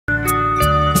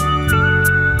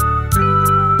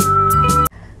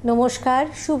নমস্কার,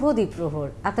 শুভ দ্বীপ্রহর।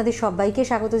 আপনাদের সবাইকে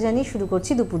স্বাগত জানিয়ে শুরু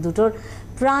করছি দুপুর দুটোর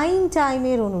প্রাইম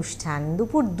টাইমের অনুষ্ঠান।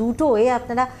 দুপুর দুটোয়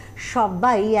আপনারা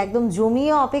সবাই একদম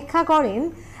জমিয়ে অপেক্ষা করেন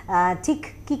ঠিক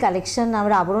কি কালেকশন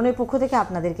আমরা আবরণের পক্ষ থেকে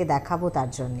আপনাদেরকে দেখাবো তার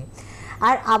জন্যে।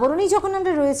 আর আবরণেই যখন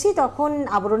আমরা রয়েছি তখন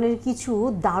আবরণের কিছু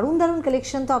দারুণ দারুণ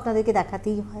কালেকশন তো আপনাদেরকে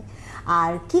দেখাতেই হয়।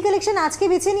 আর কি কালেকশন আজকে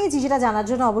বেছে নিয়েছি সেটা জানার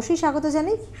জন্য অবশ্যই স্বাগত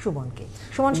জানাই সুমনকে।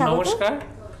 সুমন, স্বাগত। নমস্কার।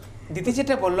 দিদি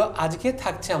যেটা বললো, আজকে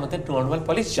থাকছে আমাদের নর্মাল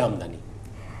পলিশ জামদানি।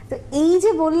 তো এই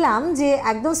যে বললাম যে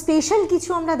একদম স্পেশাল কিছু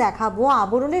আমরা দেখাবো,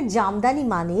 আবরণের জামদানি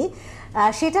মানে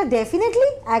সেটা ডেফিনেটলি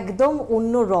একদম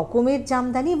অন্য রকমের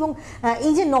জামদানি। এবং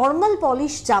এই যে নর্মাল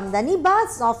পলিশ জামদানি বা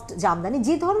সফট জামদানি,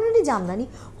 যে ধরনেরই জামদানি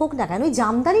হোক না কেন, এই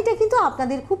জামদানিটা কিন্তু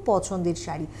আপনাদের খুব পছন্দের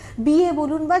শাড়ি। বিয়ে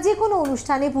বলুন বা যে কোনো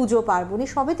অনুষ্ঠানে, পুজো পার্বণে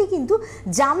সবেতে কিন্তু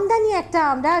জামদানি একটা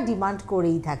আমরা ডিমান্ড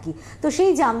করেই থাকি। তো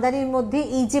সেই জামদানির মধ্যে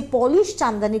এই যে পলিশ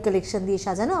জামদানি কালেকশন দিয়ে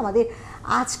সাজানো আমাদের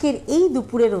আজকের এই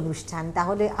দুপুরের অনুষ্ঠান।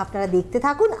 তাহলে আপনারা দেখতে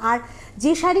থাকুন, আর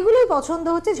যে শাড়িগুলোই পছন্দ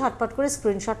হচ্ছে ঝটপট করে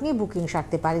স্ক্রিনশট নিয়ে বুকিং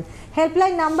সারতে পারেন।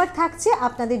 হেল্পলাইন নাম্বার থাকছে,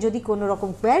 আপনাদের যদি কোনো রকম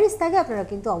কোয়ারিজ থাকে আপনারা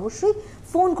কিন্তু অবশ্যই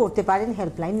ফোন করতে পারেন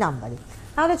হেল্পলাইন নাম্বারে।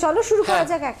 তাহলে চলো শুরু করা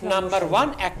যাক। নাম্বার 1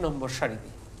 এক নম্বর শাড়ি।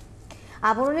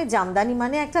 আবরণের জামদানি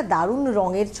মানে একটা দারুণ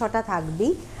রঙের ছটা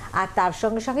থাকবেই, আর তার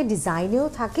সঙ্গে সঙ্গে ডিজাইনেও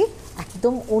থাকে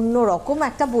একদম অন্য রকম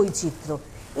একটা বৈচিত্র্য।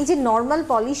 এই যে নর্মাল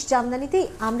পলিশ জামদানিতে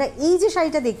আমরা এই যে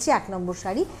শাড়িটা দেখছি এক নম্বর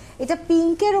শাড়ি, এটা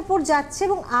পিঙ্কের ওপর যাচ্ছে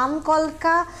এবং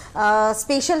আমকলকা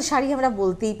স্পেশাল শাড়ি আমরা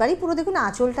বলতেই পারি। পুরো দেখুন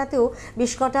আঁচলটাতেও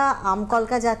বেশ কটা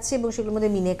আমকলকা যাচ্ছে এবং সেগুলোর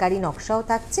মধ্যে মিনেকারি নকশাও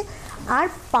থাকছে। আর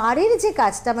পাড়ের যে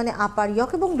কাজটা মানে আপার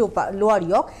ইয়ক এবং লোয়ার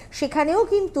ইয়ক, সেখানেও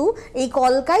কিন্তু এই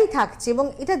কলকাই থাকছে এবং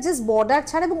এটা জাস্ট বর্ডার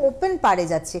ছাড়া এবং ওপেন পাড়ে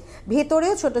যাচ্ছে,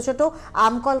 ভেতরেও ছোট ছোট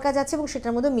আমকলকা যাচ্ছে এবং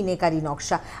সেটার মধ্যে মিনেকারি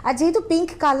নকশা। আর যেহেতু পিঙ্ক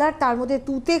কালার, তার মধ্যে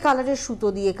তুতে কালারের সুতো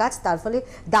দিয়ে কাজ, তার ফলে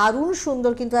দারুণ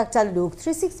সুন্দর কিন্তু একটা লুক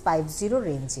 3650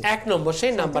 রেঞ্জে। এক নম্বর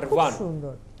সেই নাম্বার 1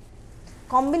 সুন্দর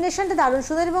কম্বিনেশনটা, দারুণ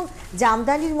সুন্দর। এবং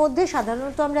জামদানির মধ্যে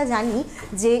সাধারণত আমরা জানি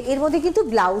যে এর মধ্যে কিন্তু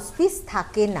ব্লাউজ পিস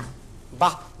থাকে না।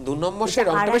 বাহ, 2 নম্বর সেই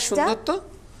রংটা বেশ সুন্দর তো,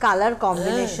 কালার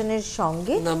কম্বিনেশনের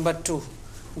সঙ্গে। নাম্বার 2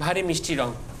 ভারী মিষ্টি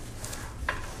রং।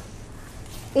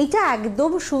 এটা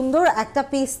একদম সুন্দর একটা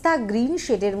পেস্তা গ্রিন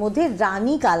শেডের মধ্যে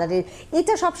রানী কালারের।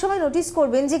 এটা সবসময় নোটিস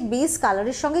করবেন যে বেস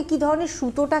কালারের সঙ্গে কি ধরনের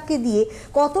সুতোটাকে দিয়ে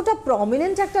কতটা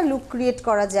প্রমিনেন্ট একটা লুক ক্রিয়েট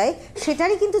করা যায়,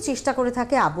 সেটারই কিন্তু চেষ্টা করে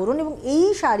থাকে আবরণ। এবং এই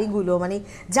শাড়িগুলো মানে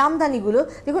জামদানিগুলো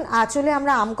দেখুন, আঁচলে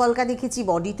আমরা আমকলকা দেখেছি,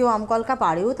 বডিতেও আমকলকা,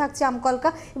 পাড়েও থাকছে আমকলকা,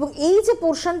 এবং এই যে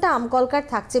পোর্শনটা আমকলকার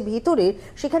থাকছে ভেতরের,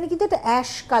 সেখানে কিন্তু একটা অ্যাশ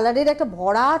কালারের একটা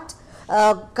ভরাট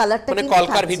কালারটা মানে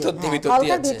কলকার ভিতর দিয়ে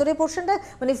কলকার ভেতরে পোরশনটা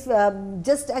মানে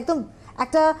জাস্ট একদম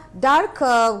একটা ডার্ক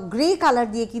গ্রে কালার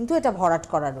দিয়ে কিন্তু এটা ভরাট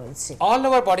করা রয়েছে। অল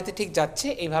ওভার বডিতে ঠিক যাচ্ছে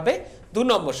এইভাবে। 2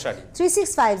 নম্বর শাড়ি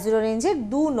 3650 রেঞ্জের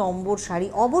 2 নম্বর শাড়ি।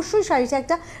 অবশ্যই শাড়িটা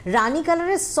একটা রানী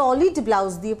কালারের সলিড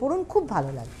ব্লাউজ দিয়ে পরুন, খুব ভালো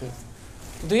লাগবে।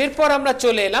 2 এর পর আমরা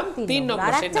চলে এলাম 3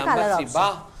 নম্বর সেই নাম্বার 3।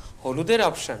 বাহ, হলুদের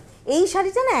অপশন। এই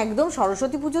শাড়িটা না একদম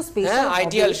সরস্বতী পুজো স্পেশাল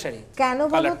আইডিয়াল শাড়ি। কেন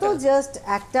বলো তো, জাস্ট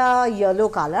একটা ইয়েলো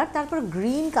কালার, তারপর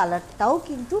গ্রিন কালারটাও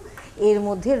কিন্তু এর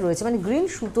মধ্যে রয়েছে, মানে গ্রিন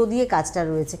সুতো দিয়ে কাজটা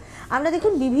রয়েছে। আমরা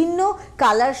দেখুন বিভিন্ন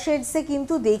কালার শেডসে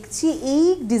কিন্তু দেখছি এই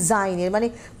ডিজাইনের, মানে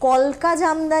কলকা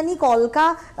জামদানি, কলকা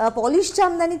পলিশ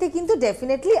জামদানিতে কিন্তু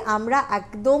ডেফিনেটলি আমরা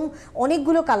একদম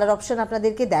অনেকগুলো কালার অপশন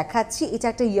আপনাদেরকে দেখাচ্ছি। এটা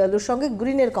একটা ইয়েলোর সঙ্গে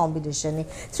গ্রিনের কম্বিনেশনে।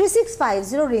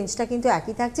 3650 রেঞ্জটা কিন্তু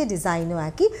একই থাকছে, ডিজাইনও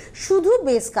একই, শুধু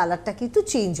বেস কালারটা কিন্তু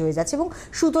চেঞ্জ হয়ে যাচ্ছে এবং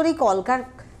সুতোর এই কলকার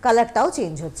কালারটাও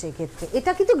চেঞ্জ হচ্ছে। এক্ষেত্রে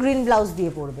এটা কিন্তু গ্রিন ব্লাউজ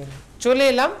দিয়ে পরবেন। চলে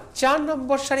এলাম 4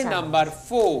 নম্বর শাড়ি নাম্বার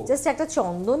 4। জাস্ট একটা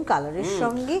চন্দন কালারের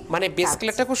সঙ্গে, মানে বেস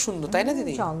কালারটা খুব সুন্দর তাই না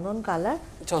দিদি? চন্দন কালার,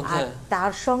 আর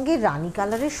তার সঙ্গে রানী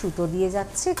কালারের সুতো দিয়ে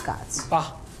যাচ্ছে কাজ। বাহ,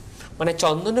 মানে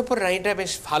চন্দনের উপর রানীটা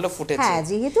বেশ ভালো ফুটেছে। হ্যাঁ,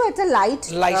 যেহেতু একটা লাইট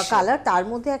কালার, তার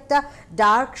মধ্যে একটা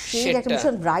ডার্ক শেড, একটা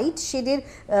ভীষণ ব্রাইট শেডের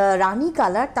রানী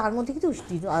কালার, তার মধ্যে কিন্তু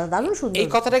দারুণ সুন্দর। এই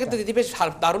কথাটা কিন্তু দিদি বেশ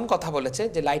দারুণ কথা বলেছে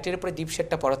যে লাইটের উপরে ডিপ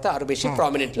শেডটা পরাতে আরো বেশি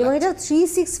প্রমিনেন্ট লাগে। এবং এটা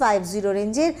 3650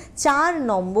 রেঞ্জের 4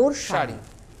 নম্বর শাড়ি।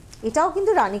 এটাও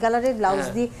কিন্তু রানী কালারের ব্লাউজ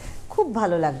দিয়ে খুব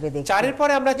ভালো লাগবে দেখতে। 4 এর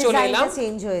পরে আমরা চলে এলাম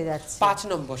চেঞ্জ হয়ে যাচ্ছে 5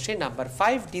 নম্বর সেই নাম্বার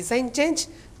 5। ডিজাইন চেঞ্জ,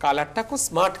 কালারটা খুব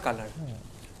স্মার্ট কালার।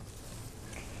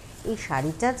 এই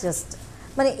শাড়িটা জাস্ট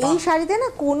মানে এই শাড়িতে না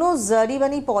কোনো জারি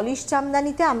মানে পলিশ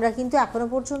জামদানিতে আমরা কিন্তু এখনো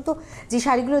পর্যন্ত যে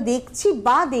শাড়িগুলো দেখছি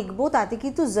বা দেখবো তাতে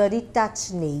কিন্তু জারির টাচ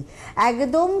নেই,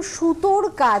 একদম সুতোর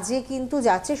কাজে কিন্তু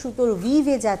যাচ্ছে, সুতোর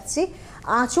উইভে যাচ্ছে।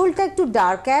 আঁচলটা একটু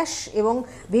ডার্ক অ্যাশ এবং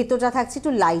ভেতরটা থাকছে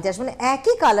একটু লাইট অ্যাশ, মানে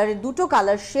একই কালারের দুটো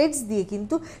কালার শেডস দিয়ে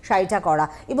কিন্তু শাড়িটা করা।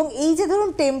 এবং এই যে ধরুন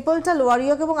টেম্পলটা লোয়ার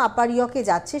ইয়ক এবং আপার ইয়কে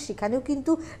যাচ্ছে, সেখানেও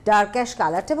কিন্তু ডার্ক অ্যাশ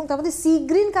কালারটা এবং তার মধ্যে সি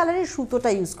গ্রিন কালারের সুতোটা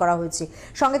ইউজ করা হয়েছে,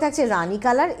 সঙ্গে থাকছে রানী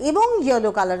কালার এবং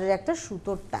ইয়েলো কালারের একটা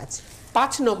সুতোর টাচ।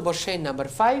 5 নম্বর সেই নাম্বার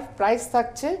 5 প্রাইস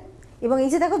থাকছে। এবং এই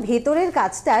যে দেখো ভেতরের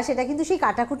কাজটা, সেটা কিন্তু সেই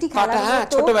কাটাকুটি খেলার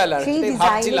ছোটবেলার সেই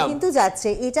ডিজাইনে কিন্তু যাচ্ছে।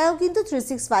 এটাও কিন্তু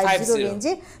 3650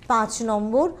 রেঞ্জে 5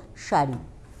 নম্বর শাড়ি।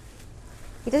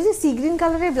 এটা যে সি গ্রিন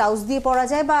কালারের ব্লাউজ দিয়ে পরা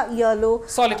যায় বা ইয়েলো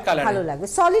সলিড কালার ভালো লাগবে।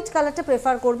 সলিড কালারটা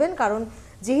প্রেফার করবেন, কারণ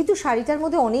যেহেতু শাড়িটার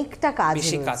মধ্যে অনেকটা কাজ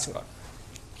রয়েছে।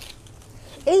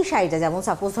 এই শাড়িটা যেমন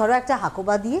সাপোজ ধরো একটা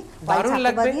হাকোবা দিয়ে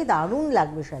দারুণ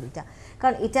লাগবে শাড়িটা,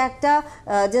 কারণ এটা একটা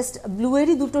জাস্ট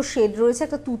ব্লুয়েরই দুটো শেড রয়েছে,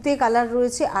 একটা তুতে কালার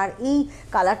রয়েছে আর এই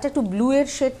কালারটা একটু ব্লুয়ের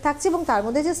শেড থাকছে এবং তার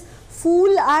মধ্যে জাস্ট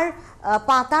ফুল আর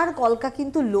পাতার কলকা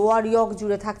কিন্তু লোয়ার ইয়ক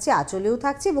জুড়ে থাকছে, আঁচলেও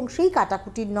থাকছে এবং সেই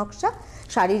কাটাকুটির নকশা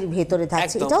শাড়ির ভেতরে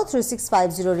থাকছে। এটাও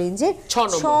 3650 রেঞ্জে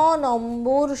 6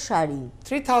 নম্বর শাড়ি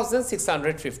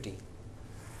 3650।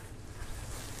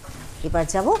 এবার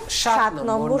যাবো 7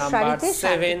 নম্বর শাড়িতে।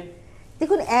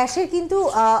 দেখুন অ্যাশের কিন্তু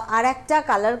আর একটা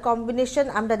কালার কম্বিনেশন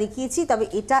আমরা দেখিয়েছি, তবে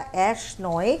এটা অ্যাশ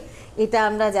নয়, এটা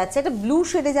আমরা যাচ্ছে একটা ব্লু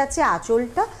শেডে যাচ্ছে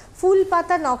আঁচলটা ফুল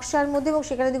পাতা নকশার মধ্যে এবং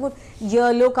সেখানে দেখুন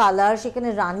ইয়েলো কালার, সেখানে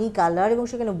রানী কালার এবং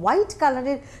সেখানে হোয়াইট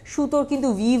কালারের সুতোর কিন্তু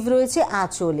উইভ রয়েছে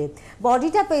আঁচলে।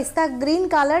 বডিটা পেস্তা গ্রিন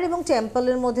কালার এবং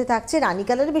টেম্পলের মধ্যে থাকছে রানী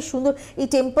কালারের, বেশ সুন্দর এই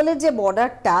টেম্পলের যে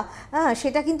বর্ডারটা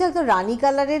সেটা কিন্তু একদম রানী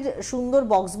কালারের সুন্দর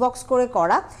বক্স বক্স করে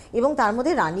করা এবং তার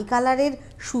মধ্যে রানী কালারের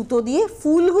সুতো দিয়ে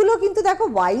ফুলগুলো কিন্তু দেখো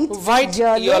হোয়াইট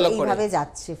ইয়েলো এইভাবে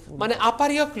যাচ্ছে, মানে আপার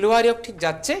ইয়ক লোয়ার ইয়ক ঠিক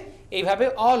যাচ্ছে এইভাবে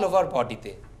অল ওভার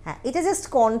বডিতে। হ্যাঁ, এটা জাস্ট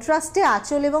কন্ট্রাস্টে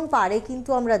আঁচল এবং পাড়ে কিন্তু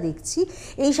আমরা দেখছি।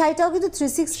 এই শাড়িটাও কিন্তু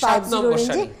 3650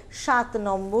 রেঞ্জে 7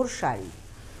 নম্বর শাড়ি।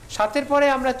 7 পরে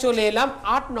আমরা চলে এলাম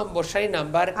 8 নম্বর শাড়ি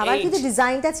নাম্বার 8। আবার কিন্তু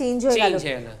ডিজাইনটা চেঞ্জ হয়ে গেল,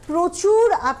 প্রচুর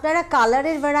আপনারা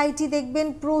কালারের ভ্যারাইটি দেখবেন,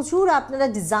 প্রচুর আপনারা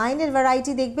ডিজাইনের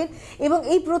ভ্যারাইটি দেখবেন এবং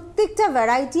এই প্রত্যেকটা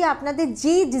ভ্যারাইটি আপনাদের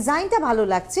যে ডিজাইনটা ভালো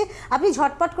লাগছে আপনি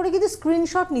ঝটপট করে কিন্তু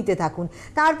স্ক্রিনশট নিতে থাকুন,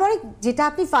 তারপরে যেটা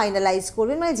আপনি ফাইনালাইজ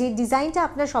করবেন, মানে যে ডিজাইনটা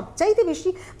আপনার সবচাইতে বেশি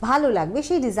ভালো লাগবে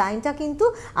সেই ডিজাইনটা কিন্তু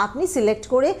আপনি সিলেক্ট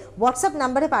করে হোয়াটসঅ্যাপ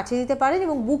নাম্বারে পাঠিয়ে দিতে পারেন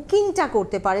এবং বুকিংটা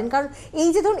করতে পারেন। কারণ এই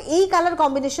যে ধরুন এই কালার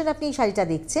কম্বিনেশন আপনি এই শাড়িটা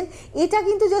দেখছেন, এটা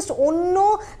কিন্তু জাস্ট অন্য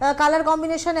কালার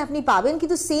কম্বিনেশনে আপনি পাবেন,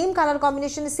 কিন্তু সেম কালার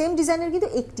কম্বিনেশনে সেম ডিজাইনের কিন্তু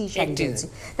একটি শাড়ি রয়েছে।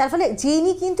 তার ফলে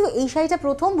যিনি কিন্তু এই শাড়িটা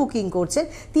প্রথম বুকিং করছেন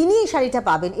তিনি এই শাড়িটা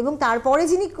পাবেন এবং তারপরে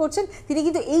যিনি করছেন তিনি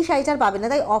কিন্তু এই শাড়িটার পাবেন না,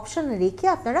 তাই অপশন রেখে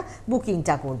আপনারা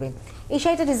বুকিংটা করবেন। এই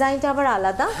শাড়িটা ডিজাইনটা আবার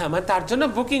আলাদা, আমার তার জন্য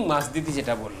বুকিং মাস্ট দিদি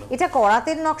যেটা বললো। এটা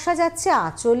করাতের নকশা যাচ্ছে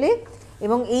আঁচলে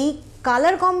এবং এই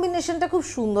কালার কম্বিনেশনটা খুব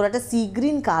সুন্দর, একটা সি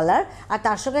গ্রিন কালার আর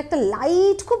তার সঙ্গে একটা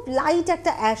লাইট খুব লাইট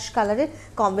একটা অ্যাশ কালারের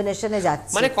কম্বিনেশনে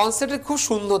যাচ্ছে, মানে কনসেপ্টে খুব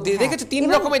সুন্দর দিদি দেখেছো, তিন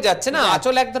রকমের যাচ্ছে না,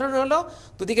 আঁচল এক ধরনের হলো,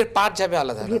 দুদিকের পাট যাবে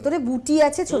আলাদা, ভেতরে বুটি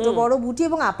আছে ছোট বড় বুটি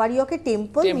এবং আপার ইয়কে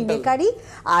টেম্পল মিনেকারি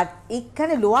আর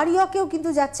এখানে লোয়ার ইয়কেও কিন্তু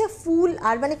যাচ্ছে ফুল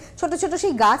আর মানে ছোট ছোট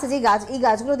সেই গাছ, এই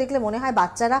গাছগুলো দেখলে মনে হয়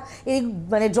বাচ্চারা এই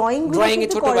মানে ড্রয়িং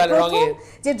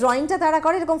যে ড্রয়িংটা তারা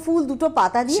করে এরকম ফুল দুটো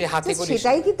পাতা দিয়ে,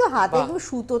 সেটাই কিন্তু হাতে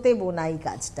সুতোতে বোনাই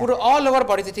কাজটা পুরো অল ওভার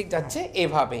বডিতে ঠিক যাচ্ছে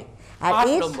এভাবে। আর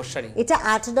 8 নম্বর শাড়ি, এটা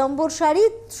 8 নম্বর শাড়ি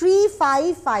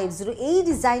 3550। এই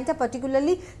ডিজাইনটা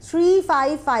পার্টিকুলারলি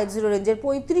 3550 রেঞ্জের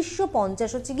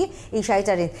 3550 হচ্ছে গিয়ে এই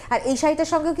শাড়িটার রেঞ্জ। আর এই শাড়িটার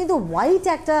সঙ্গে কিন্তু হোয়াইট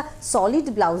একটা সলিড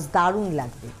ব্লাউজ দারুণ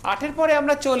লাগবে। 8 এর পরে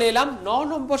আমরা চলে এলাম 9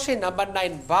 নম্বর সেই নাম্বার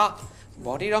 9। বাহ,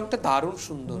 বডি রংটা দারুণ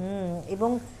সুন্দর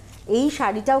এবং এই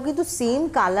শাড়িটাও কিন্তু সেম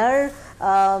কালার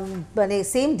মানে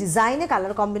সেম ডিজাইনে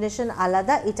কালার কম্বিনেশন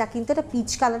আলাদা, এটা কিন্তু একটা পিচ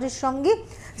কালারের সঙ্গে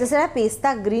জাস্ট একটা পেস্তা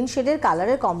গ্রিন শেডের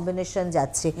কালারের কম্বিনেশন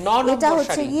যাচ্ছে। এটা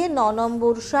হচ্ছে গিয়ে 9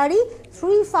 নম্বর শাড়ি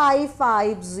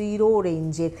 3550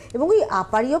 রেঞ্জের এবং ওই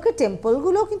আপার ইয়কের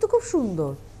টেম্পলগুলো কিন্তু খুব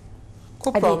সুন্দর,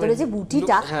 ভেতরে যে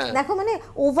বুটিটা দেখো, মানে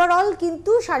ওভারঅল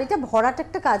কিন্তু শাড়িটা ভরাট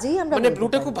একটা কাজেই আমরা মানে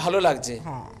ব্লুটা খুব ভালো লাগছে।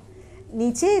 হ্যাঁ,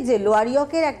 নিচে যে লোয়ার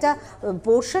ইয়কের একটা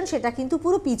পোর্শন সেটা কিন্তু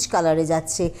পুরো পিচ কালারে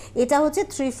যাচ্ছে। এটা হচ্ছে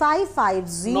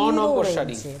 3550 নম্বর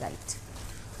শাড়ি, রাইট।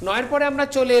 9 এর পরে আমরা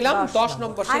চলে এলাম 10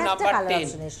 নম্বর শাড়ি নাম্বার 10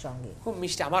 এর সঙ্গে। খুব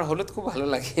মিষ্টি, আমার হলুদ খুব ভালো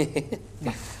লাগে।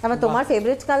 আমার তোমার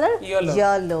ফেভারিট কালার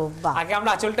ইয়েলো। বাহ, আগে আমরা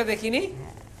আঁচলটা দেখিনি।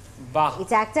 বাহ,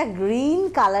 এটা একটা গ্রিন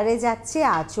কালারে যাচ্ছে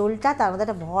আঁচলটা, তার মধ্যে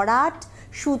একটা ভরাট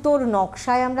সুতোর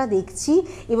নকশায় আমরা দেখছি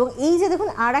এবং এই যে দেখুন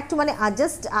আর একটু মানে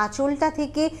জাস্ট আঁচলটা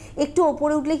থেকে একটু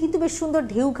উপরে উঠলে কিন্তু বেশ সুন্দর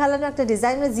ঢেউ খেলানো একটা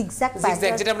ডিজাইন, মানে জিগজ্যাগ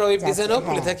প্যাটার্ন, যেটা আমরা ওয়েব ডিজাইনও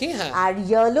বলে থাকি। হ্যাঁ, আর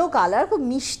ইয়েলো কালার খুব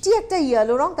মিষ্টি একটা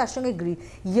ইয়েলো রং, তার সঙ্গে গ্রিন,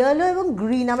 ইয়েলো এবং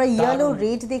গ্রিন আমরা ইয়েলো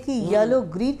রেড দেখি, ইয়েলো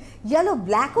গ্রিন, ইয়েলো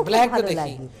ব্ল্যাকও খুব ভালো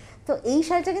লাগে। তো এই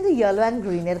শাড়িটা কিন্তু ইয়েলো অ্যান্ড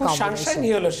গ্রিনের সানশাইন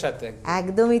ইয়েলোর সাথে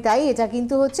একদমই তাই। এটা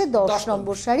কিন্তু হচ্ছে 10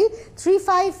 নম্বর শাড়ি,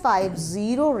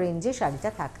 3550 রেঞ্জে শাড়িটা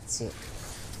থাকছে।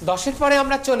 10-এর পরে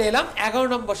আমরা চলে এলাম 11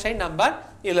 নম্বর শাড়ি নাম্বার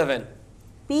 11।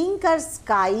 পিঙ্ক আর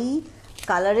স্কাই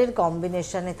কালারের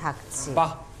কম্বিনেশনে থাকছে।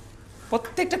 বাহ,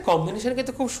 প্রত্যেকটা কম্বিনেশন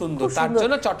কিন্তু খুব সুন্দর। তার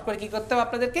জন্য চট করে কি করতে হবে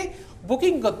আপনাদেরকে,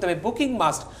 বুকিং করতে হবে, বুকিং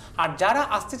মাস্ট। আর যারা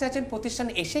আসতে চাইছেন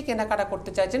প্রতিষ্ঠানে এসে কেনাকাটা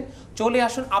করতে চাইছেন, চলে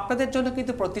আসুন। আপনাদের জন্য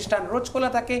কিন্তু প্রতিষ্ঠান রোজ খোলা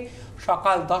থাকে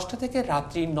সকাল 10টা থেকে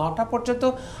রাত্রি 9টা পর্যন্ত।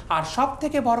 আর সব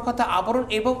থেকে বড় কথা, আবরণ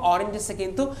এবং অরেঞ্জেসে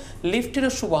কিন্তু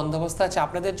লিফটেরও সুবন্দোবস্ত আছে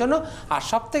আপনাদের জন্য। আর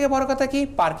সব থেকে বড় কথা কি,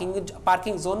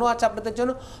 পার্কিং জোনও আছে আপনাদের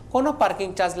জন্য, কোনো পার্কিং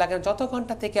চার্জ লাগে না। যত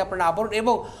ঘন্টা থেকে আপনারা আবরণ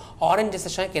এবং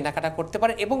অরেঞ্জেসের সঙ্গে কেনাকাটা করতে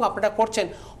পারেন এবং আপনারা করছেন,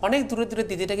 অনেক দূরে দূরে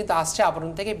দিদিটা কিন্তু আসছে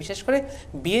আবরণ থেকে। বিশেষ করে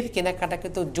বিয়ের কেনাকাটা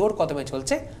কিন্তু জোর কদমে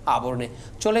চলছে আবরণে।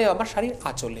 চলে আমার শাড়ির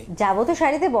আঁচলে যাবো তো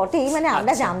শাড়িতে বটেই, মানে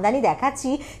আমরা জামদানি দেখাচ্ছি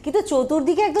কিন্তু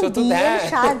চতুর্দিকে একদম বিয়ের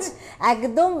সাজ,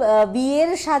 একদম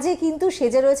বিয়ের সাজে কিন্তু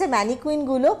সেজে রয়েছে ম্যানিকুইন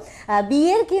গুলো।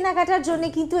 বিয়ের কেনাকাটার জন্য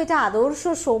কিন্তু এটা আদর্শ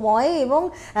সময় এবং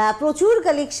প্রচুর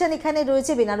কালেকশন এখানে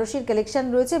রয়েছে, বেনারসির কালেকশন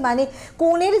রয়েছে। মানে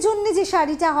কনের জন্য যে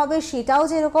শাড়িটা হবে সেটাও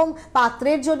যেরকম,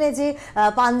 পাত্রের জন্য যে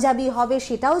পাঞ্জাবি হবে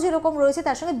সেটাও যেরকম রয়েছে,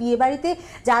 তার সঙ্গে বিয়ে বাড়িতে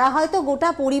যারা হয়তো গোটা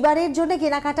পরিবারের জন্য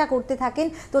কেনাকাটা করতে থাকেন,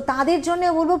 তো তাদের জন্য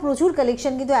বলবো প্রচুর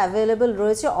কালেকশন কিন্তু অ্যাভেলেবল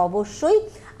রয়েছে অবশ্যই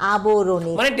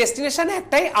আবরণে। মানে ডেস্টিনেশনে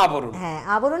একটাই আবরণ। হ্যাঁ,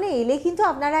 আবরণে এলে কিন্তু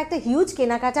আপনারা একটা হিউজ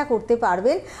কেনাকাটা করতে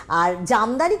পারবেন। আর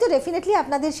জামদানি তো ডেফিনেটলি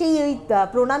আপনাদের সেই ওই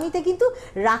প্রণামীতে কিন্তু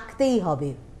রাখতেই হবে।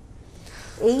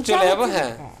 এইটা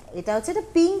হ্যাঁ, এটা হচ্ছে একটা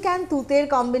পিঙ্ক অ্যান্ড তুতের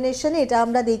কম্বিনেশনে, এটা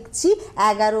আমরা দেখছি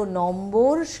 11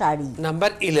 নম্বর শাড়ি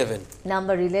নাম্বার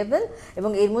 11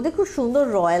 এবং এর মধ্যে খুব সুন্দর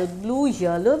রয়্যাল ব্লু,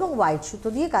 ইয়েলো এবং হোয়াইট সুতো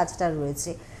দিয়ে কাজটা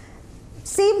রয়েছে।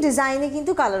 সেম ডিজাইনে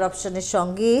কিন্তু কালার অপশনের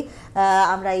সঙ্গে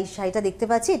আমরা এই শাড়িটা দেখতে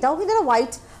পাচ্ছি। এটাও কিন্তু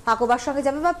হোয়াইট হাকোবার সঙ্গে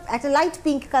যাবে বা একটা লাইট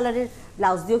পিঙ্ক কালারের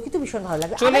ব্লাউজ দিয়েও কিন্তু ভীষণ ভালো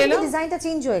লাগে। ডিজাইনটা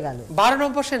চেঞ্জ হয়ে গেল। 12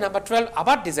 নম্বর শাড়ি নাম্বার 12,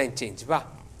 আবার ডিজাইন চেঞ্জ। বাহ,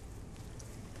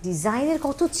 ডিজাইনের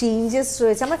কত চেঞ্জেস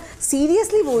রয়েছে। আমার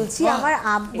সিরিয়াসলি বলছি, আমার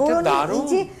আবরণের এই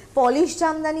যে পলিশ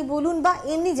জামদানি বলুন বা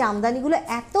এমনি জামদানিগুলো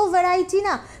এত ভ্যারাইটি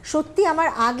না, সত্যি আমার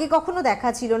আগে কখনো দেখা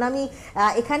ছিল না। আমি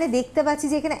এখানে দেখতে পাচ্ছি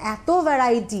যে এখানে এত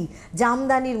ভ্যারাইটি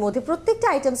জামদানির মধ্যে, প্রত্যেকটা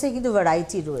আইটেমসে কিন্তু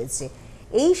ভ্যারাইটি রয়েছে।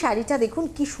 এই শাড়িটা দেখুন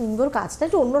কি সুন্দর, কাজটা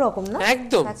একটু অন্যরকম না,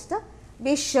 একদম কাজটা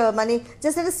বেশ মানে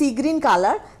জাস্ট একটা সি গ্রিন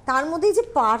কালার, তার মধ্যে যে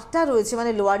পাড়টা রয়েছে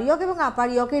মানে লোয়ার ইয়ক এবং আপার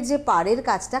ইয়কের যে পাড়ের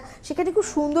কাজটা, সেখানে খুব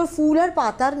সুন্দর ফুল আর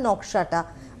পাতার নকশাটা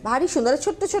ভারী সুন্দর,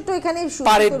 ছোট্ট ছোট্ট এখানে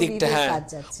পাড়ের দিকটা। হ্যাঁ,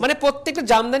 মানে প্রত্যেকটা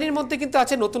জামদানির মধ্যে কিন্তু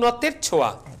আছে নতুনত্বের ছোঁয়া।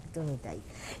 একদমই তাই।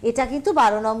 এটা কিন্তু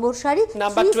 12 নম্বর শাড়ি,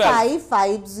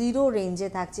 3550 রেঞ্জে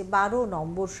থাকছে। 12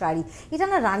 নম্বর শাড়ি, এটা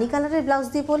না রানী কালারের ব্লাউজ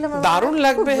দিয়ে পরলে দারুণ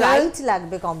লাগবে, ব্রাইট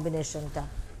লাগবে কম্বিনেশনটা।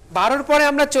 12-এর পরে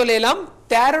আমরা চলে এলাম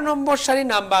 13 নম্বর শাড়ি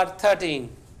নাম্বার 13।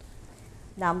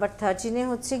 নাম্বার 13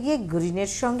 হচ্ছে গিয়ে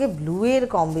গ্রিনের সঙ্গে ব্লু এর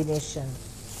কম্বিনেশন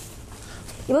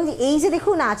এবং এই যে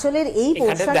দেখুন আঁচলের এই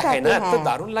পোর্শনটা এত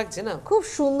দারুণ লাগছে না, খুব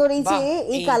সুন্দর। এই যে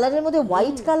এই কালারের মধ্যে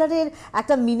হোয়াইট কালারের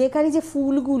একটা মিনেকারি যে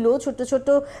ফুলগুলো ছোট ছোট,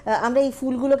 আমরা এই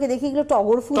ফুলগুলোকে দেখি, এগুলো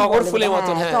টগর ফুল,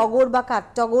 টগর বা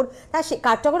কাঠটগর।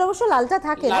 কাঠটগর অবশ্য লালটা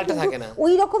থাকে না,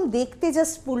 ওই রকম দেখতে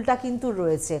জাস্ট ফুলটা কিন্তু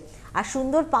রয়েছে। আর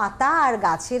সুন্দর পাতা আর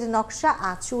গাছের নকশা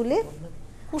আঁচলে,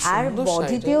 আর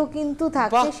বডিতেও কিন্তু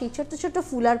থাকছে সেই ছোট ছোট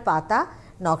ফুল আর পাতা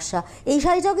নকশা। এই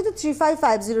শাড়িটাও কিন্তু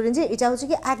 3550 রেঞ্জে। এটা হচ্ছে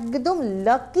কি একদম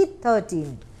লাকি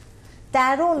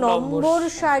 13 নম্বর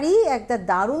শাড়ি, একটা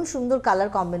দারুণ সুন্দর কালার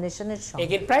কম্বিনেশনের সঙ্গে।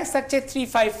 এর প্রাইস থাকছে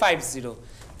 3550।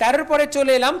 13-এর পরে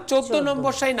চলে এলাম 14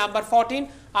 নম্বর শাড়ি নাম্বার 14,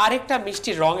 আরেকটা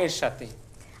মিষ্টি রঙের সাথে।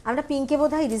 আমরা পিঙ্কে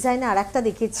বোধহয় ডিজাইনে আরেকটা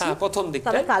দেখেছি, হ্যাঁ প্রথম দিকটা,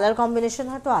 তবে কালার কম্বিনেশন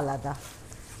হয়তো আলাদা।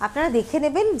 আপনারা দেখে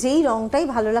নেবেন, যেই রংটাই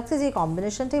ভালো লাগছে, যেই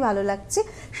কম্বিনেশনটাই ভালো লাগছে,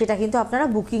 সেটা কিন্তু আপনারা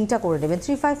বুকিংটা করে নেবেন।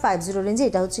 3550 রেঞ্জে।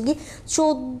 এটা হচ্ছে কি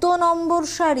 14 নম্বর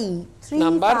শাড়ি,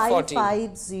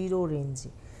 3550 রেঞ্জে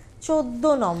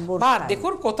 14 নম্বর।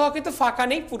 দেখুন কোথাও কিন্তু ফাঁকা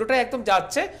নেই, পুরোটা একদম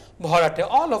যাচ্ছে ভরাটে,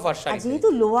 অল ওভার শাড়ি। যেহেতু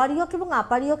লোয়ার ইয়ক এবং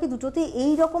আপার ইয়কে দুটোতে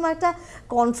এই রকম একটা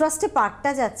কন্ট্রাস্টে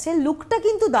পাটটা যাচ্ছে, লুকটা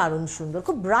কিন্তু দারুণ সুন্দর,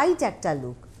 খুব ব্রাইট একটা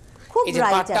লুক, খুব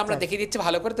ব্রাইট। আমরা দেখিয়ে দিচ্ছি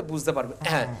ভালো করে তো বুঝতে পারবেন।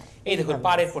 হ্যাঁ, এই দেখুন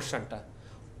পাড়ের পোরশনটা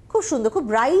খুব সুন্দর, খুব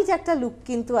ব্রাইট একটা লুক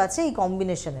কিন্তু আছে এই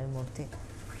কম্বিনেশনের মধ্যে।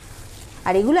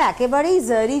 আর এগুলো একেবারেই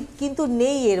জারি কিন্তু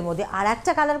নেই এর মধ্যে। আর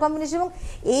একটা কালার কম্বিনেশন, এবং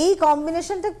এই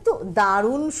কম্বিনেশনটা একটু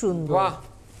দারুণ সুন্দর।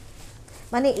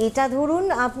 মানে এটা ধরুন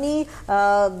আপনি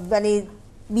মানে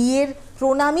বিয়ের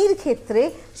প্রণামীর ক্ষেত্রে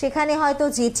সেখানে হয়তো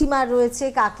জেঠিমার রয়েছে,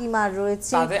 কাকিমার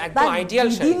রয়েছে বা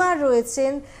দিদিমার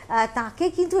রয়েছেন, তাকে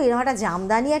কিন্তু এরকম একটা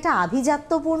জামদানি, একটা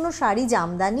আভিজাত্যপূর্ণ শাড়ি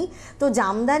জামদানি, তো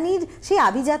জামদানির সেই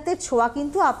আভিজাত্যের ছোঁয়া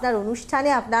কিন্তু আপনার অনুষ্ঠানে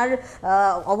আপনার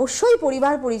অবশ্যই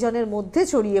পরিবার পরিজনের মধ্যে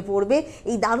ছড়িয়ে পড়বে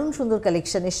এই দারুণ সুন্দর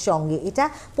কালেকশনের সঙ্গে। এটা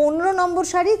 15 নম্বর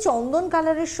শাড়ি, চন্দন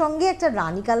কালারের সঙ্গে একটা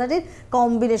রানী কালারের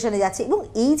কম্বিনেশনে যাচ্ছে, এবং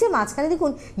এই যে মাঝখানে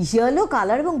দেখুন ইয়েলো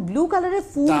কালার এবং ব্লু কালারের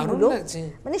ফুলগুলো,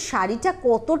 মানে শাড়িটা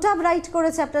কতটা ব্রাইট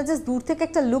করেছে আপনারা জাস্ট দূর থেকে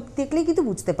একটা লুক দেখলেই কিন্তু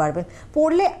বুঝতে পারবেন,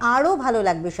 পরলে আরো ভালো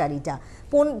লাগবে শাড়িটা।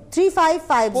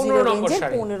 3550 রেঞ্জের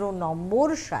 15 নম্বর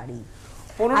শাড়ি।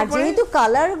 আর যেহেতু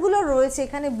কালার গুলো রয়েছে,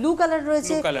 এখানে ব্লু কালার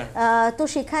রয়েছে, তো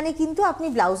সেখানে কিন্তু আপনি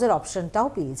ব্লাউজের অপশনটাও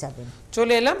পেয়ে যাবেন।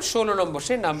 চলে এলাম 16 নম্বর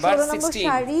নাম্বার 16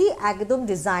 শাড়ি, একদম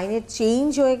ডিজাইনের চেঞ্জ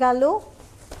হয়ে গেল।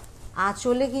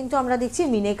 আঁচলে কিন্তু আমরা দেখছি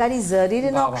মিনেকারি জারির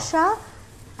নকশা,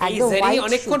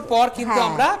 অনেকক্ষণ পর কিন্তু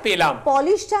আমরা পেলাম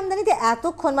পলিশ জামদানিতে।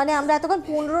 এতক্ষণ মানে আমরা এতক্ষণ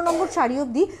 15 নম্বর শাড়ি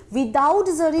অবধি উইদাউট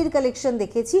জারির কালেকশন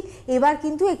দেখেছি, এবার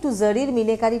কিন্তু একটু জারির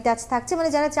মিনেকারি টাচ থাকছে, মানে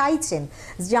যারা চাইছেন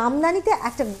জামদানিতে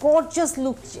একটা গর্জিয়াস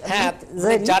লুক,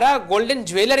 যারা গোল্ডেন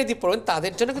জুয়েলারি দিয়ে পরবেন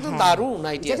তাদের জন্য কিন্তু দারুণ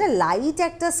আইডিয়া। এটা লাইট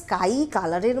একটা স্কাই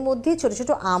কালারের মধ্যে ছোট ছোট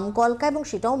আম কলকা, এবং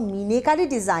সেটাও মিনেকারি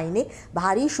ডিজাইনে,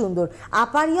 ভারী সুন্দর।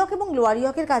 আপার ইয়ক এবং লোয়ার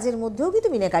ইয়কের কাজের মধ্যেও কিন্তু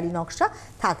মিনেকারি নকশা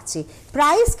থাকছে।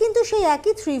 প্রাইস কিন্তু সেই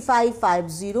একই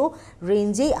 3550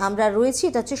 রেঞ্জেই আমরা রয়েছি।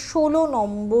 এটা হচ্ছে 16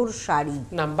 নম্বর শাড়ি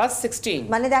নাম্বার 16।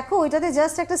 মানে দেখো ওইটাতে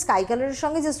জাস্ট একটা স্কাই কালারের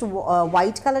সঙ্গে জাস্ট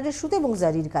হোয়াইট কালারের সুতো এবং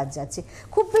জারির কাজ যাচ্ছে,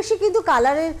 খুব বেশি কিন্তু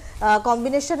কালারের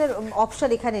কম্বিনেশনের অপশন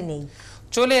এখানে নেই।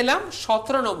 চলে এলাম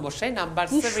 17 নম্বর শাড়ি নাম্বার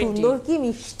 17। কি সুন্দর, কি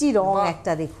মিষ্টি রং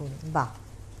একটা দেখুন, বাহ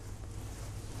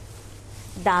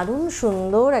দারুণ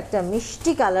সুন্দর একটা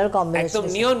মিষ্টি কালার কম্বিনেশন, একদম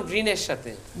নিয়ন গ্রিনের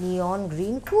সাথে। নিয়ন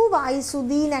গ্রিন, খুব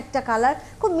আইসুদিন একটা কালার,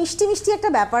 খুব মিষ্টি মিষ্টি একটা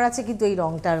ব্যাপার আছে কিন্তু এই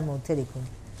রংটার মধ্যে দেখুন,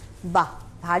 বাহ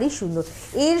ভারী সুন্দর।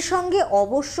 এর সঙ্গে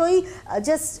অবশ্যই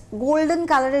জাস্ট গোল্ডেন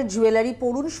কালারের জুয়েলারি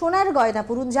পরুন, সোনার গয়না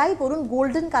পরুন, যাই পরুন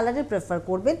গোল্ডেন কালারের প্রেফার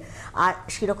করবেন। আর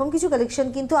সেরকম কিছু কালেকশন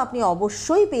কিন্তু আপনি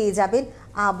অবশ্যই পেয়ে যাবেন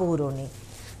আবরণে,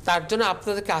 তার জন্য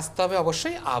আপনাদেরকে আসতে হবে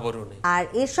অবশ্যই আবরণে। আর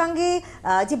এর সঙ্গে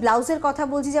যে ব্লাউজের কথা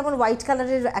বলছি, যেমন হোয়াইট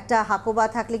কালারের একটা হাকোবা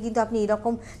থাকলে কিন্তু আপনি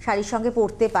এরকম শাড়ির সঙ্গে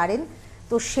পরতে পারেন,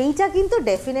 তো সেইটা কিন্তু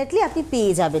ডেফিনেটলি আপনি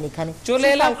পেয়ে যাবেন এখানে। চলে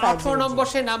এলাম 18 নম্বর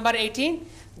নাম্বার 18।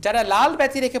 যারা লাল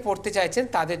ব্যাতি রেখে পড়তে চাইছেন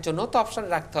তাদের জন্য তো অপশন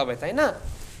রাখতে হবে, তাই না?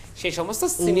 সেই সমস্ত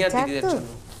সিনিয়র দিদিদের জন্য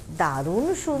দারুণ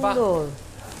সুন্দর।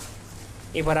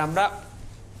 এবার আমরা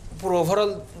পুরো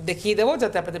ওভারঅল দেখিয়ে দেবো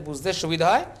যাতে আপনাদের বুঝতে সুবিধা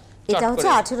হয়। এটা হচ্ছে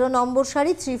 18 নম্বর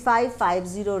শাড়ি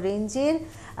 3550 রেঞ্জের।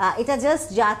 এটা জাস্ট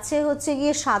যাচ্ছে হচ্ছে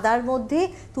গিয়ে সাদার মধ্যে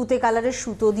তুতে কালারের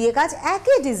সুতো দিয়ে কাজ,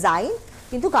 একই ডিজাইন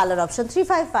কিন্তু কালার অপশন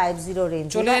 3550 রেঞ্জ।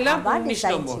 চলে এলাম 19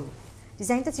 নম্বর।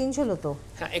 ডিজাইনটা চেঞ্জ হলো তো?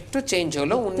 হ্যাঁ একটু চেঞ্জ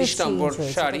হলো। 19 নম্বর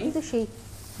শাড়ি কিন্তু সেই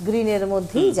গ্রিনের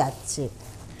মধ্যেই যাচ্ছে।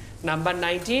 নাম্বার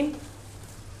 19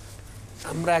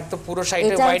 আমরা একদম পুরো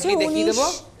শাড়িটা হোয়াইটলি দেখিয়ে দেব।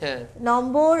 হ্যাঁ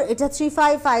নম্বর এটা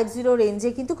 3550 রেঞ্জে,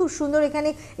 কিন্তু খুব সুন্দর। এখানে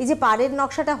এই যে পাড়ের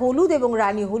নকশাটা হলুদ এবং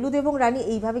রানী, হলুদ এবং রানী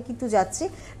এইভাবে কিন্তু যাচ্ছে,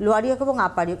 লোয়ার ইয়ক এবং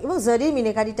আপার ইয়ক, এবং জারির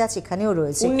মিনাকারি টাচ এখানেও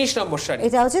রয়েছে। 19 নম্বর শাড়ি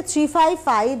এটা হচ্ছে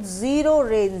 3550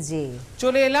 রেঞ্জে।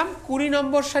 চলে এলাম 20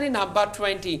 নম্বর শাড়ি নাম্বার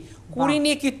 20। 20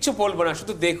 নিয়ে কিচ্ছু বলবো না,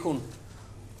 শুধু দেখুন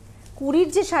 20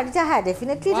 যে শাড়িটা, হ্যাঁ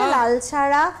ডেফিনেটলি এটা লাল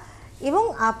ছাড়া, এবং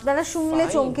আপনারা শুনলে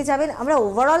চমকে যাবেন। আমরা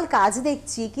ওভারঅল কাজ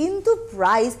দেখছি কিন্তু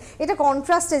প্রাইস এটা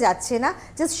কন্ট্রাস্টে যাচ্ছে না,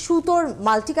 জাস্ট সুতোর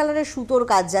মাল্টি কালারের সুতোর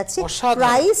কাজ যাচ্ছে।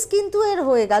 প্রাইস কিন্তু এর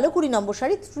হয়ে গেল 20 নম্বর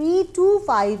শাড়ি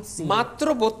 3250, মাত্র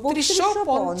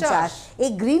 3250। এই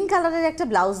গ্রিন কালারের একটা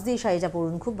ব্লাউজ দিয়ে শাড়িটা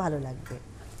পরুন, খুব ভালো লাগবে।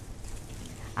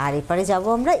 আর এবারে যাব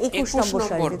আমরা 21 নম্বর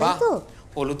শাড়িতে, তাই তো?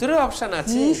 হলুদেরও অপশন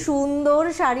আছে। কি সুন্দর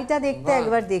শাড়িটা দেখতে,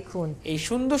 একবার দেখুন। এই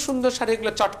সুন্দর সুন্দর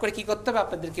শাড়িগুলো চট করে কি করতে হবে,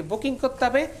 আপনাদেরকে বুকিং করতে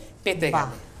হবে পেতে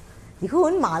গেলে।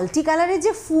 দেখুন মাল্টি কালারের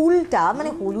যে ফুলটা, মানে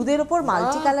হলুদের উপর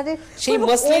মাল্টি কালারের সেই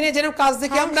মসলিনে যেরকম কাজ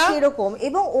দেখি আমরা সেরকম,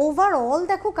 এবং ওভারঅল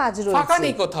দেখো কাজ রয়েছে, ফাঁকা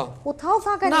নেই কোথাও, কোথাও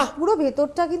ফাঁকা নেই, পুরো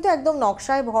ভেতরটা কিন্তু একদম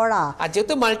নকশায় ভরা। আর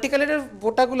যেহেতু মাল্টি কালারের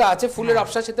বোটাগুলো আছে, ফুলের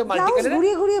অপশন সেটা মাল্টি কালারের,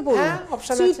 ঘুরিয়ে ঘুরিয়ে পড়ুন। হ্যাঁ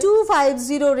অপশন আছে।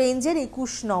 3250 রেঞ্জের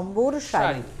 21 নম্বর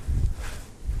শাড়ি।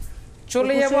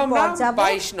 চলে যাব আমরা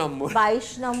 22 নম্বর। 22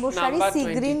 নম্বর শাড়ি সি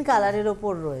গ্রিন কালারের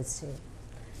উপর রয়েছে,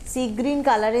 সি গ্রিন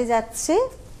কালারে যাচ্ছে।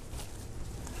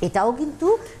 এটাও কিন্তু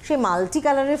সেই মাল্টি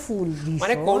কালারের ফুল,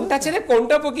 মানে কোনটা ছেড়ে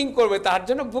কোনটা বুকিং করবে তার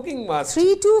জন্য বুকিং মাস্ট।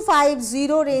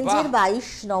 3250 রেঞ্জের 22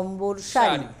 নম্বর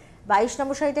শাড়ি। 22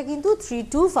 নম্বর শাড়িটা কিন্তু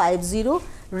 3250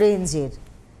 রেঞ্জের।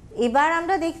 এবার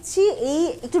আমরা দেখছি এই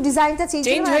একটু ডিজাইনটা চেঞ্জ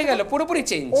হয়ে গেল, পুরোপুরি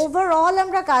চেঞ্জ। ওভারঅল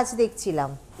আমরা কাজ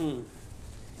দেখছিলাম।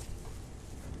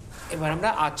 এবার আমরা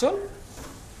আঁচল,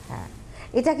 হ্যাঁ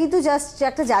এটা কিন্তু জাস্ট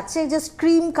একটা যাচ্ছে জাস্ট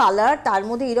ক্রিম কালার, তার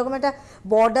মধ্যে এরকম একটা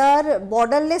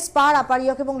বর্ডারলেস পার, আপার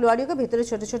ইয়ক এবং লোয়ার ইয়কে ভেতরে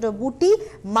ছোট ছোট বুটি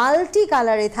মাল্টি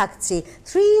কালারে থাকছে।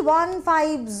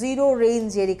 3150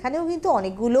 রেঞ্জের, এখানেও কিন্তু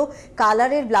অনেকগুলো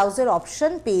কালারের ব্লাউজের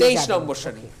অপশন পেয়ে যাবেন। 23 নম্বর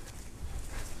শাড়ি।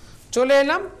 চলে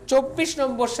এলাম 24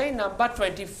 নম্বর শাড়ি নাম্বার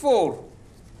 24।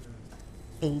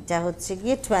 এইটা হচ্ছে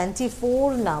গিয়ে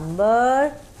 24 নাম্বার,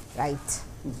 রাইট।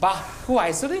 বাহ, খুব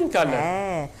আইসোরিং কালার।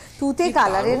 হ্যাঁ, তুতে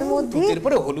কালারের মধ্যে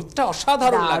এরপরে হলুদটা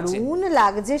অসাধারণ লাগছে, দারুণ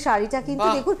লাগছে শাড়িটা। কিন্তু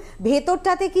দেখুন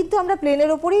ভেতরটাতে কিন্তু আমরা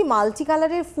প্লেনের ওপরেই মাল্টি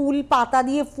কালারের ফুল পাতা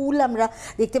দিয়ে ফুল আমরা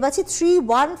দেখতে পাচ্ছি।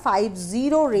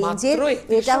 3150 রেঞ্জের,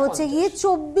 এটা হচ্ছে গিয়ে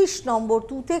 24 নম্বর,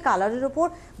 তুতে কালারের ওপর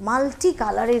মাল্টি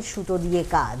কালারের সুতো দিয়ে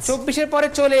কাজ। 24 এর পরে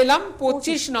চলে এলাম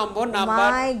 25 নম্বর নাম্বার।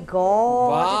 মাই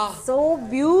গড, সো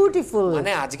বিউটিফুল।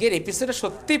 মানে আজকের এপিসোডে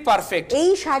সত্যি পারফেক্ট। এই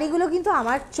শাড়িগুলো কিন্তু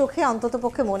আমার চোখে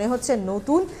অন্ততপক্ষে মনে হচ্ছে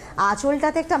নতুন।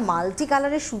 আঁচলটাতে একটা মাল্টি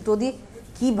কালারের সুতো দিয়ে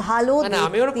কি ভালো মানে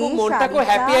আমি ওর খুব মনটা খুব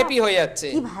হ্যাপি হ্যাপি হয়ে যাচ্ছে।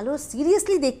 কি ভালো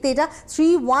সিরিয়াসলি দেখতে এটা।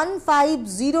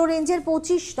 3150 রেঞ্জের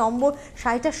 25 নম্বর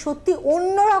শাড়িটা সত্যি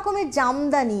অন্য রকমের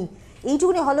জামদানি,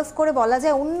 এইটুকুনি হলফ করে বলা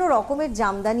যায় অন্য রকমের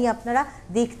জামদানি আপনারা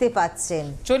দেখতে পাচ্ছেন।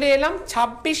 চলে এলাম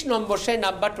 26 নম্বর শাড়ি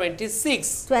নাম্বার 26।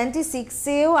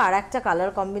 26এও আর একটা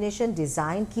কালার কম্বিনেশন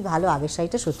ডিজাইন কি ভালো, আগের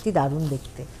শাড়িটা সত্যি দারুণ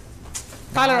দেখতে।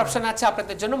 কালার অপশন আছে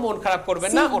আপনাদের জন্য, মন খারাপ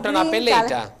করবেন না, ওটা না পেলে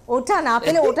এটা, ওটা না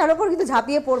পেলে ওটার উপর কিন্তু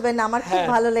ঝাঁপিয়ে পড়বেন না। আমার খুব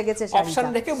ভালো লেগেছে শাড়িটা, অপশন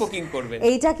রেখে বুকিং করবেন।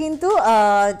 এইটা কিন্তু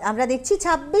আমরা দেখছি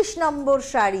 26 নম্বর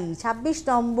শাড়ি, 26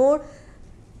 নম্বর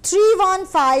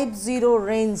 3150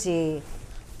 রেঞ্জে।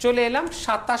 চলে এলাম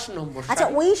 27 নম্বর। আচ্ছা,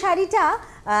 ওই শাড়িটা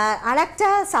আর একটা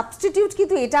সাবস্টিটিউট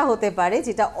কিন্তু এটা হতে পারে,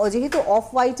 যেটা যেহেতু অফ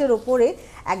হোয়াইটের ওপরে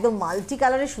একদম মাল্টি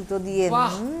কালারের সুতো দিয়ে,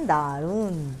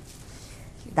 দারুণ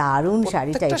দারুণ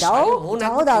শাড়িটা, এটাও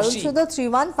দারুণ। শুধু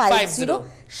 3150।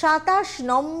 27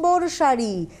 নম্বর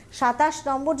শাড়ি, 27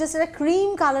 নম্বর জাস্ট একটা ক্রিম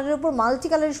কালারের উপর মাল্টি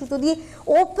কালারের সুতো দিয়ে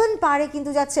ওপেন পাড়ে কিন্তু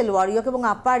যাচ্ছে লোয়ার ইয়ক এবং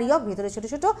আপার ইয়ক, ভেতরে ছোট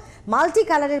ছোট মাল্টি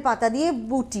কালারের পাতা দিয়ে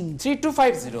বুটি।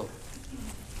 3250।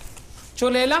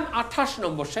 চলে এলাম 28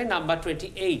 নম্বর শাড়ি নাম্বার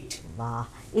 28। বাহ,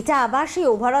 এটা আবার সেই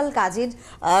ওভারঅল কাজের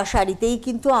শাড়িতেই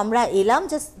কিন্তু আমরা এলাম।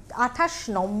 জাস্ট 28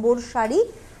 নম্বর শাড়ি,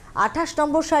 28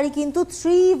 নম্বর শাড়ি কিন্তু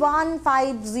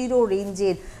 3150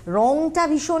 রেঞ্জের। রংটা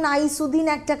ভীষণ আইসুদিন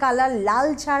একটা কালার, লাল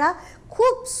ছাড়া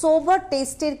খুব সোবার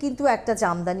টেস্টের কিন্তু একটা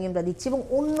জামদানি আমরা দিচ্ছি এবং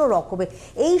অন্য রকমের।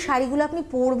 এই শাড়িগুলো আপনি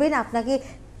পরবেন, আপনাকে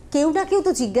কেউ না কেউ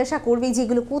তো জিজ্ঞাসা করবেই যে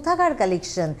এগুলো কোথাকার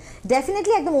কালেকশন।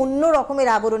 ডেফিনেটলি একদম অন্য রকমের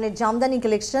আবরণের জামদানি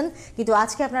কালেকশন, কিন্তু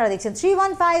আজকে আপনারা দেখছেন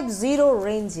 3150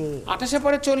 রেঞ্জে। 28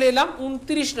 পরে চলে এলাম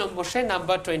 29 নম্বর শাড়ি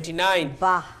নাম্বার 29।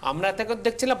 বাহ, আমরা তাকে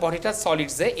দেখছিলাম বডিটা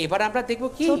সলিডসে, এবার আমরা দেখব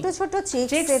কি ছোট ছোট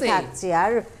চেকসে থাকছে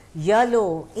আর ইয়েলো।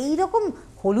 এইরকম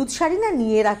হলুদ শাড়ি না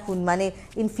নিয়ে রাখুন, মানে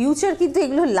ইন ফিউচার কিন্তু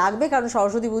এগুলো লাগবে, কারণ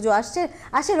সরস্বতী পুজো আসছে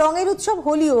রঙের উৎসব,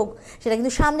 হোলি হোক, সেটা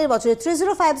কিন্তু সামনের বছরে।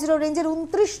 3050 রেঞ্জের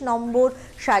 29 নম্বর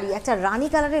শাড়ি, একটা রানী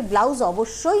কালারের ব্লাউজ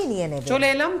অবশ্যই নিয়ে নেবে। চলে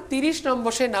এলাম 30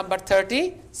 নম্বর শাড়ি নাম্বার 30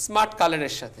 স্মার্ট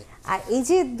কালারের সাথে। আর এই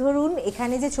যে ধরুন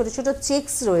এখানে যে ছোট ছোট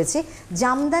চেকস রয়েছে,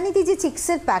 জামদানিতে যে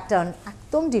চেকসের প্যাটার্ন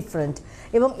একদম ডিফারেন্ট,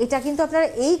 এবং এটা কিন্তু আপনারা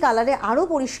এই কালারে আরও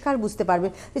পরিষ্কার বুঝতে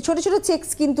পারবেন। ছোট ছোট চেকস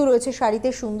কিন্তু রয়েছে শাড়িতে,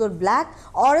 সুন্দর black,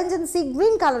 orange and sea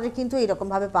green কালারে কিন্তু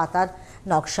এরকমভাবে পাতার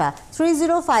নকশা।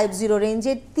 3050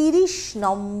 রেঞ্জের 30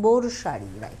 নম্বর শাড়ি,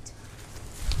 রাইট।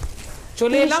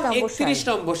 চলে এলাম 31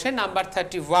 নম্বর শাড়ি নাম্বার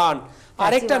 31,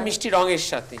 আরেকটা মিষ্টি রঙের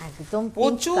সাথে। একদম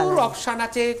প্রচুর অপশন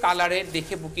আছে কালারের,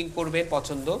 দেখে বুকিং করবেন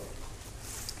পছন্দ।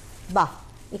 বাহ,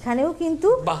 এখানেও কিন্তু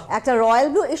একটা রয়্যাল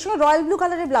ব্লু, এর সঙ্গে রয়্যাল ব্লু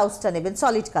কালারের ব্লাউজটা নেবেন,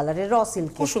 সলিড কালারের র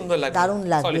সিল্ক, খুব সুন্দর লাগবে, দারুণ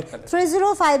লাগবে।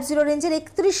 3050 রেঞ্জের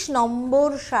 31 নম্বর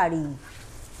শাড়ি।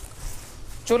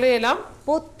 চলে এলাম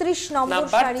 32 নম্বর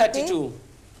শাড়িতে।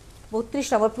 32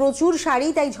 নম্বর, প্রচুর শাড়ি,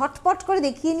 তাই ঝটপট করে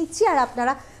দেখিয়ে নিচ্ছি আর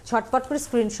আপনারা ঝটপট করে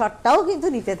স্ক্রিনশটটাও কিন্তু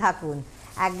নিতে থাকুন।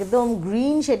 একদম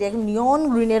গ্রিন শেড, একদম নিয়ন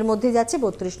গ্রিনের মধ্যে যাচ্ছে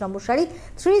 32 নম্বর শাড়ি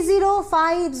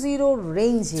 3050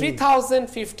 রেঞ্জে।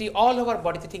 3050 অল ওভার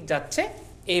বডিতে ঠিক যাচ্ছে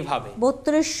এইভাবে।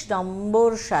 32 নম্বর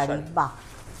শাড়ি, বাহ।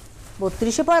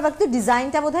 32 পর আবার একটু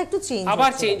ডিজাইনটা বোধহয় একটু চেঞ্জ,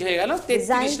 আবার চেঞ্জ হয়ে গেল।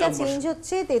 33 নম্বর চেঞ্জ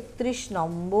হচ্ছে। 33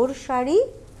 নম্বর শাড়ি,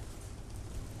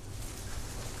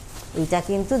 এটা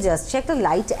কিন্তু জাস্ট একটা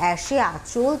লাইট অ্যাশে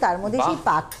আঁচল, তার মধ্যে সেই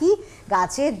পাখি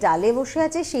গাছের ডালে বসে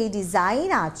আছে, সেই ডিজাইন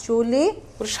আঁচলে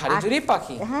শাড়ি জুড়ে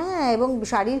পাখি। হ্যাঁ, এবং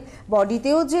শাড়ির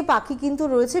বডিতেও যে পাখি কিন্তু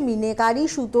রয়েছে, মিনেকারি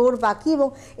সুতোর পাখি, এবং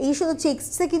এই শুধু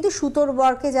চেকসে কিন্তু সুতোর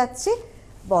ওয়ার্কে যাচ্ছে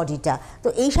বডিটা। তো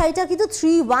এই শাড়িটা কিন্তু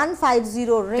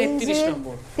 3150 রেঞ্জে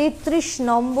 33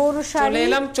 নম্বর শাড়ি। চলে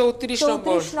এলাম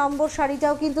 34 নম্বর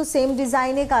শাড়িটাও কিন্তু সেম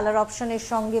ডিজাইনে কালার অপশনের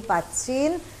সঙ্গে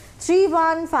পাচ্ছেন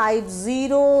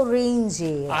 3150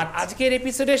 রেঞ্জে। আর আজকের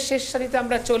এপিসোডের শেষ শাড়িতে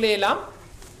আমরা চলে এলাম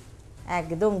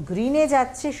একদম গ্রিনে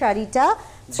যাচ্ছে শাড়িটা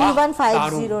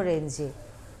 3150 রেঞ্জে।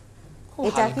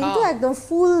 এটা কিন্তু একদম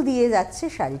ফুল দিয়ে যাচ্ছে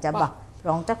শাড়িটা। বাহ,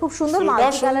 রংটা খুব সুন্দর,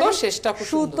 মাল্টি কালারের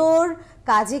সুতোর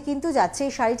কাজে কিন্তু যাচ্ছে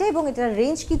এই শাড়িটা এবং এটার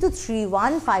রেঞ্জ কিন্তু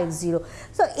 3150।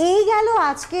 তো এই গেল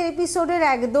আজকের এপিসোডের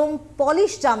একদম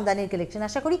পলিশ জামদানির কালেকশন।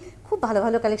 আশা করি খুব ভালো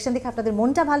ভালো কালেকশন দেখে আপনাদের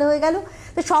মনটা ভালো হয়ে গেল।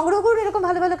 তো সংগ্রহ করুন এরকম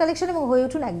ভালো ভালো কালেকশন এবং হয়ে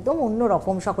উঠুন একদম অন্য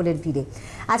রকম সকলের ভিড়ে।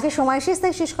 আজকে সময় শেষ,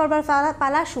 তাই শেষ করবার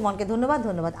পালা। সুমনকে ধন্যবাদ,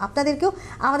 ধন্যবাদ আপনাদেরকেও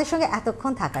আমাদের সঙ্গে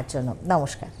এতক্ষণ থাকার জন্য।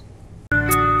 নমস্কার।